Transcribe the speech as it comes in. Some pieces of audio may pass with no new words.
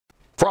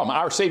From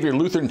Our Savior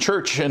Lutheran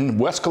Church in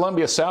West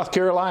Columbia, South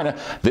Carolina,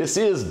 this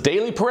is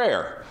Daily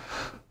Prayer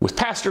with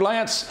Pastor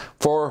Lance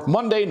for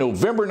Monday,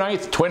 November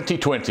 9th,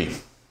 2020.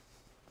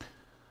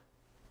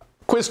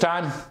 Quiz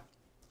time.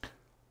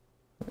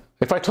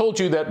 If I told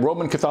you that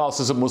Roman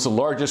Catholicism was the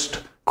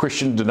largest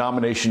Christian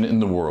denomination in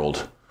the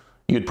world,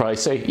 you'd probably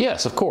say,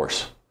 yes, of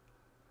course.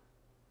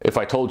 If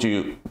I told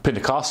you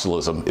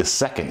Pentecostalism is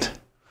second,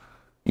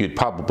 you'd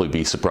probably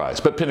be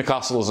surprised. But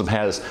Pentecostalism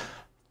has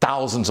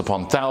thousands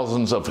upon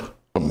thousands of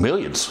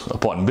millions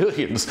upon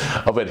millions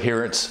of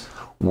adherents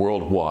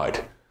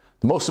worldwide.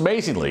 Most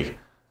amazingly,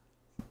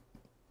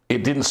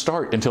 it didn't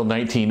start until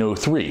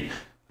 1903.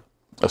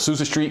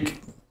 Azusa Street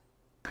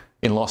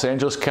in Los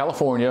Angeles,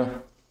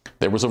 California,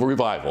 there was a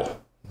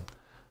revival.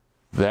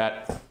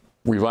 That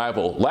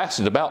revival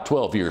lasted about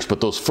 12 years,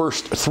 but those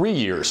first 3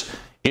 years,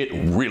 it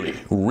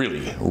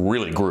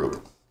really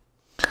grew.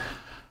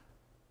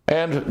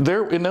 And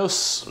there, in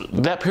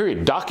that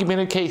period,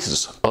 documented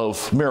cases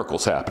of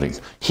miracles happening,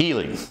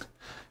 healing,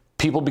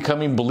 people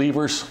becoming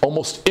believers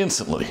almost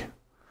instantly.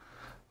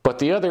 But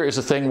the other is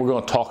the thing we're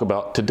going to talk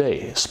about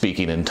today,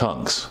 speaking in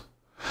tongues.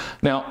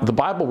 Now, the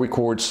Bible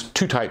records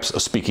two types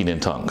of speaking in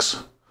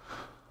tongues.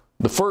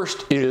 The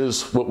first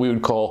is what we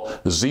would call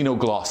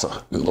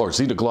xenoglossa, or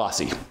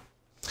xenoglossy.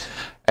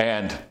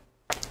 And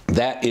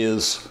that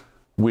is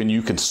when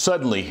you can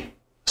suddenly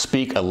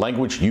speak a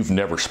language you've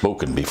never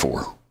spoken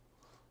before.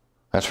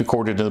 That's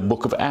recorded in the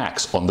book of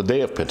Acts on the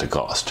day of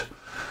Pentecost.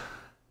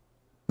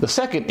 The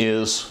second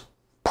is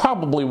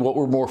probably what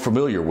we're more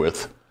familiar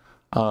with.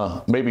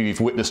 Maybe you've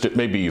witnessed it,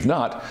 maybe you've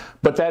not,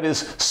 but that is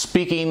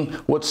speaking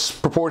what's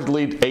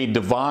purportedly a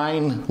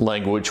divine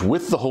language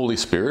with the Holy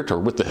Spirit, or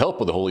with the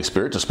help of the Holy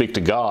Spirit to speak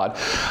to God,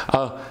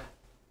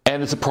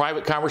 and it's a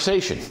private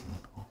conversation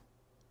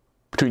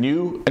between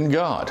you and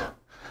God.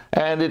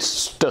 And it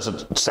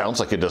sounds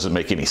like it doesn't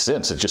make any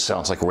sense. It just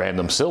sounds like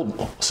random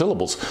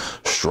syllables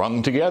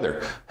strung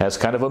together. Has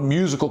kind of a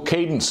musical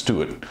cadence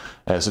to it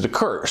as it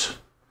occurs.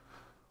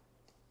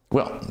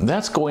 Well,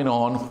 that's going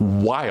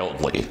on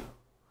wildly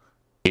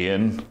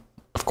in,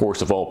 of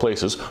course, of all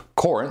places,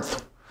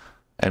 Corinth,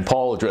 and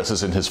Paul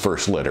addresses in his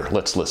first letter.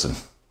 Let's listen.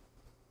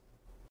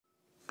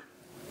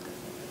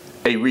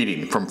 A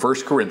reading from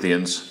 1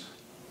 Corinthians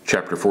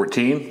chapter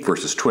 14,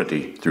 verses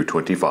 20 through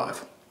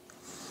 25.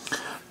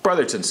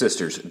 Brothers and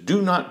sisters,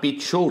 do not be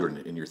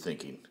children in your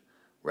thinking.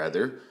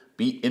 Rather,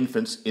 be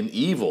infants in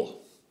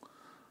evil,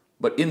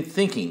 but in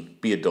thinking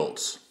be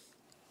adults.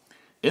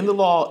 In the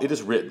law it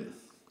is written,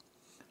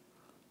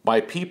 by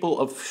people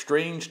of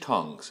strange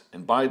tongues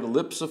and by the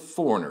lips of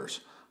foreigners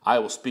I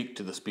will speak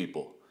to this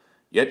people.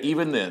 Yet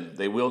even then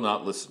they will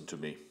not listen to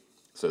me,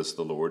 says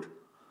the Lord.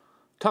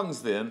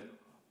 Tongues then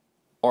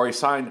are a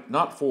sign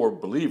not for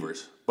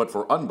believers, but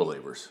for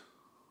unbelievers.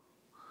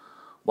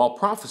 While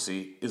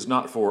prophecy is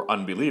not for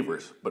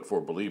unbelievers, but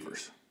for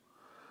believers.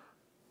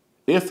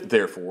 If,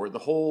 therefore, the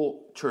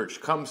whole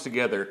church comes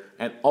together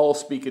and all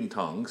speak in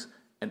tongues,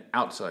 and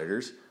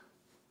outsiders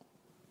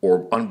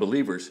or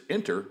unbelievers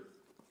enter,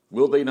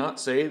 will they not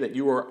say that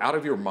you are out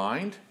of your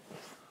mind?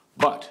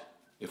 But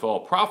if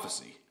all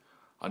prophecy,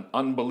 an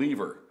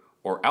unbeliever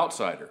or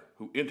outsider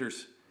who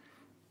enters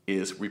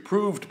is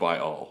reproved by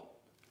all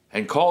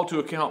and called to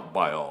account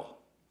by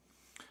all,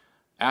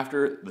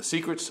 after the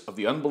secrets of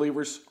the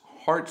unbelievers'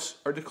 hearts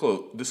are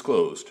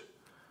disclosed,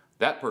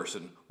 that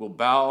person will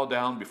bow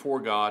down before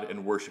God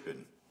and worship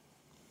him,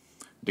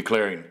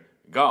 declaring,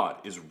 God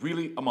is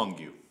really among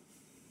you.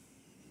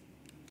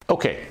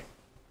 Okay,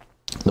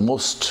 the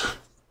most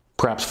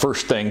perhaps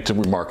first thing to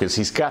remark is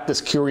he's got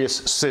this curious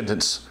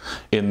sentence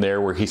in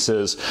there where he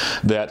says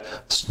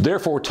that,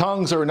 therefore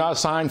tongues are not a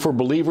sign for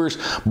believers,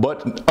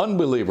 but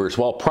unbelievers,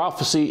 while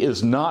prophecy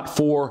is not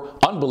for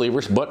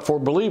unbelievers, but for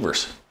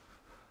believers.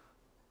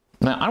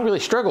 Now, I really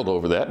struggled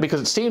over that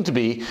because it seemed to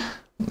be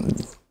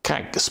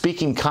kind of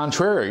speaking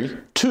contrary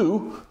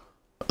to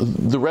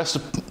the rest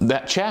of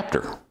that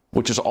chapter,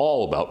 which is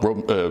all about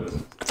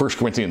 1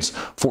 Corinthians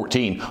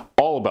 14,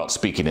 all about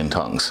speaking in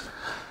tongues.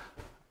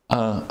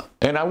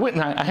 And I went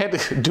and I had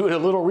to do a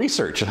little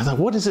research. And I thought,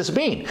 what does this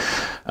mean?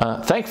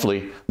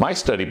 Thankfully, my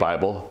study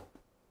Bible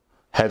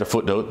had a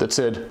footnote that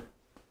said,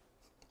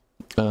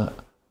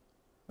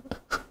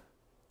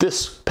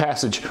 this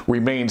passage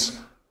remains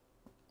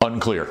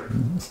unclear.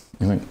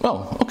 You think,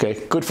 well,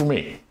 okay, good for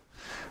me.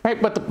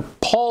 Right? But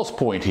Paul's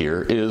point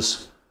here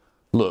is,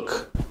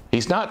 look,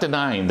 he's not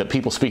denying that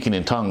people speaking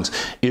in tongues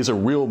is a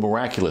real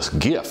miraculous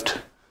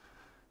gift.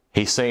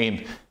 He's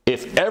saying,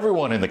 if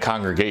everyone in the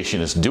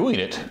congregation is doing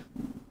it,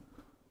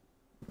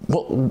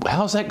 well,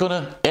 how's that going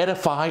to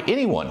edify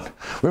anyone?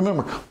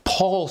 Remember,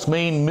 Paul's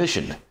main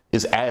mission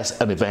is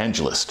as an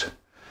evangelist.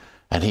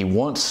 And he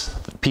wants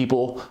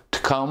people to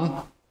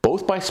come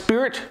both by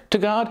spirit to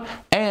God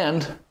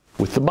and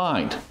with the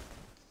mind.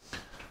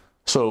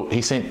 So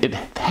he's saying it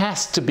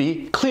has to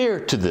be clear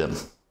to them.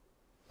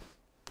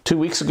 2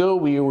 weeks ago,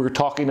 we were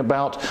talking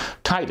about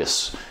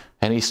Titus.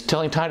 And he's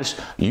telling Titus,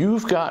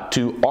 you've got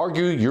to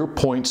argue your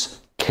points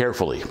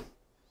carefully.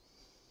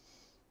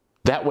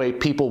 That way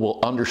people will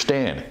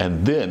understand,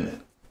 and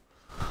then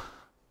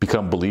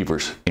become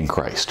believers in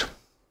Christ.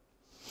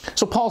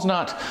 So Paul's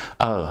not,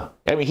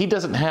 he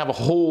doesn't have a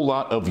whole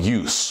lot of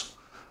use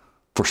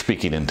for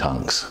speaking in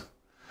tongues.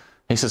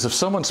 He says if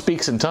someone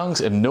speaks in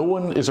tongues and no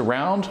one is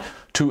around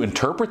to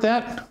interpret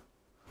that,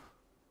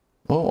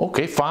 well,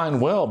 okay, fine,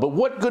 well, but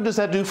what good does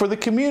that do for the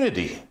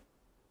community?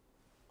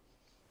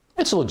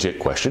 It's a legit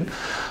question.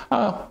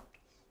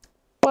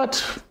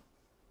 But,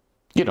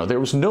 there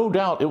was no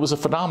doubt it was a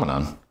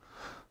phenomenon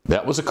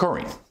that was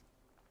occurring.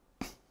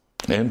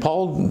 And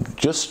Paul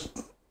just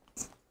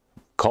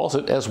calls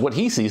it as what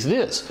he sees it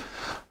is.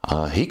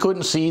 He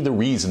couldn't see the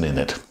reason in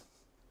it.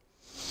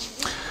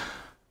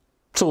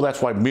 So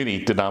that's why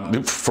many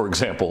for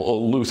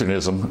example,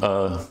 Lutheranism,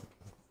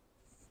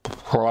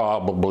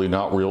 probably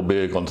not real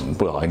big on,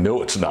 well, I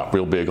know it's not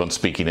real big on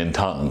speaking in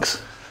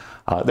tongues.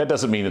 That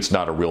doesn't mean it's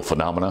not a real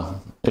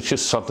phenomenon. It's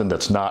just something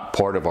that's not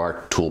part of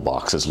our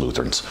toolbox as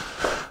Lutherans.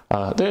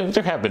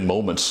 There have been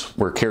moments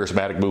where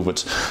charismatic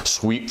movements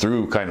sweep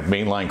through kind of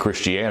mainline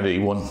Christianity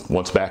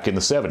once back in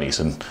the 70s.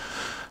 And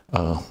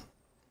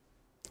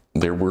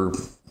there were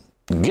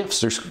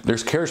gifts.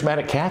 There's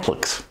charismatic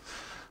Catholics.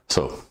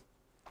 So,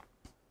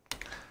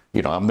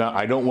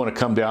 I don't want to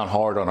come down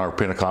hard on our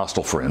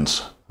Pentecostal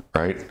friends,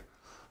 right?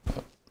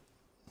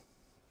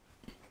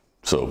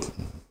 So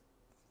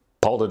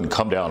Paul didn't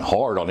come down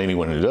hard on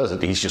anyone who does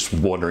it. He's just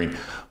wondering,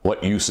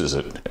 what use is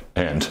it?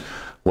 And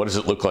what does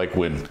it look like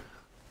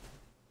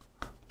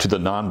to the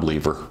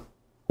non-believer,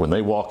 when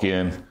they walk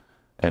in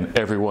and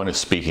everyone is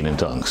speaking in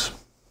tongues?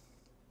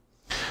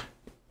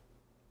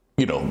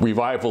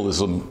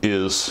 Revivalism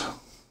is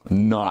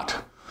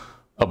not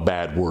a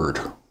bad word,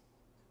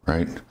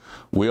 right?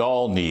 We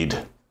all need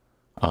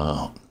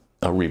a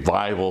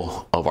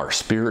revival of our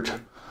spirit,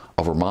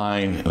 of our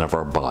mind, and of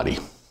our body.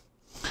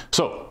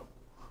 So,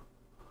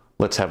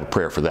 let's have a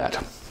prayer for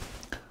that.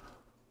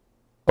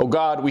 Oh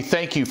God, we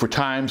thank you for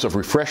times of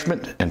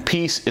refreshment and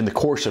peace in the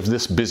course of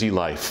this busy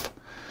life.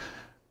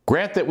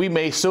 Grant that we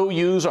may so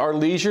use our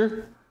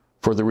leisure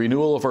for the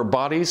renewal of our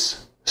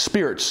bodies,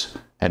 spirits,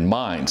 and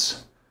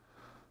minds,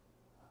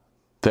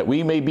 that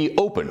we may be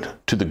open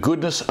to the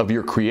goodness of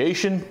your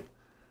creation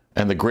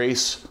and the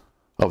grace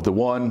of the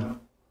one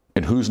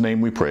in whose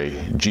name we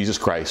pray, Jesus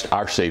Christ,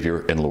 our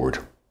Savior and Lord.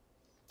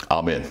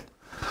 Amen.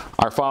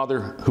 Our Father,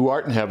 who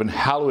art in heaven,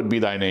 hallowed be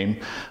thy name.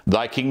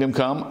 Thy kingdom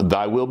come,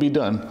 thy will be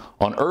done,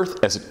 on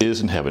earth as it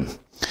is in heaven.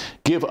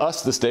 Give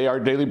us this day our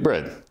daily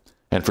bread,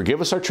 and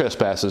forgive us our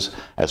trespasses,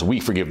 as we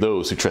forgive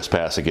those who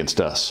trespass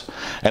against us.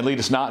 And lead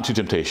us not into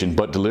temptation,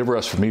 but deliver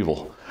us from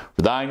evil.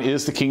 For thine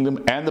is the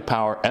kingdom, and the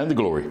power, and the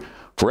glory,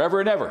 forever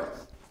and ever.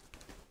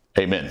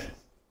 Amen.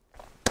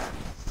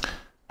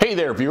 Hey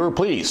there, viewer,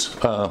 please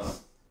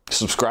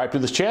subscribe to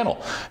this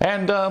channel,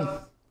 and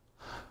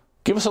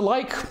give us a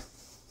like.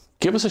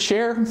 Give us a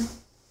share.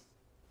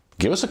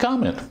 Give us a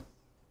comment.